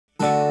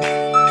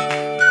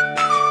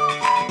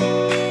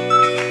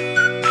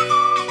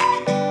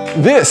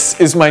This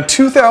is my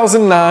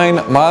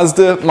 2009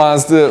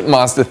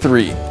 Mazda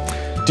 3.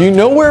 Do you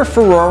know where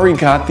Ferrari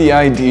got the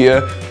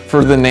idea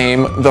for the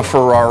name The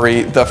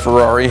Ferrari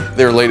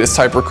their latest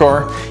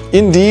hypercar?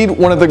 Indeed,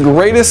 one of the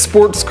greatest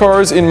sports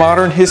cars in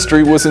modern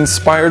history was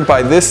inspired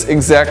by this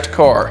exact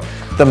car,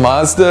 the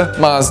Mazda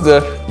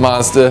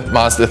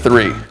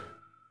 3.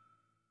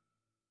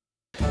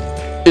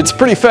 It's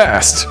pretty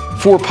fast.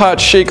 4-pot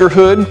shaker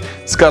hood.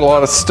 It's got a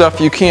lot of stuff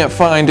you can't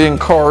find in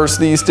cars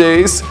these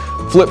days.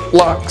 Flip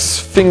locks,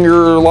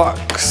 finger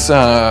locks,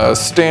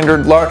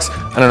 standard locks.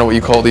 I don't know what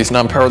you call these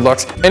non-powered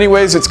locks.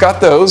 Anyways, it's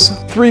got those.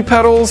 3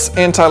 pedals,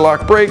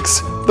 anti-lock brakes,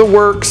 the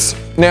works.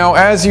 Now,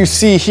 as you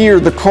see here,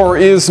 the car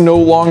is no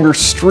longer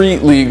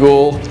street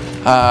legal.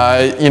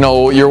 You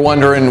know, you're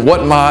wondering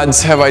what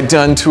mods have I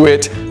done to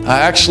it.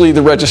 Actually,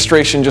 the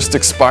registration just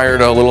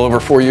expired a little over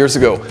 4 years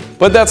ago.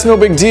 But that's no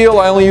big deal,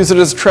 I only use it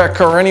as a track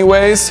car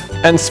anyways.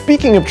 And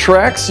speaking of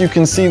tracks, you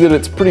can see that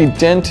it's pretty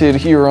dented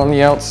here on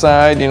the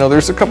outside. You know,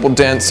 there's a couple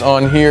dents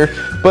on here.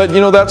 But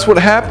you know, that's what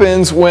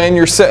happens when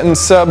you're setting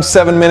sub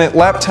 7-minute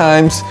lap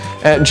times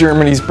at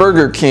Germany's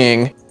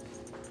Burgurking.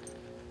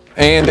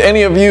 And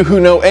any of you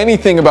who know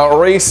anything about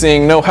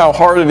racing know how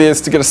hard it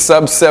is to get a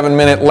sub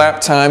 7-minute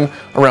lap time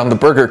around the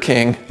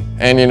Burgurking.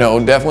 And you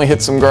know, definitely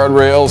hit some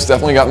guardrails,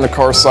 definitely gotten the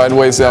car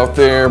sideways out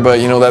there,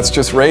 but you know, that's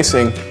just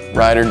racing.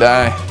 Ride or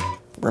die.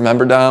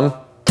 Remember, Dom?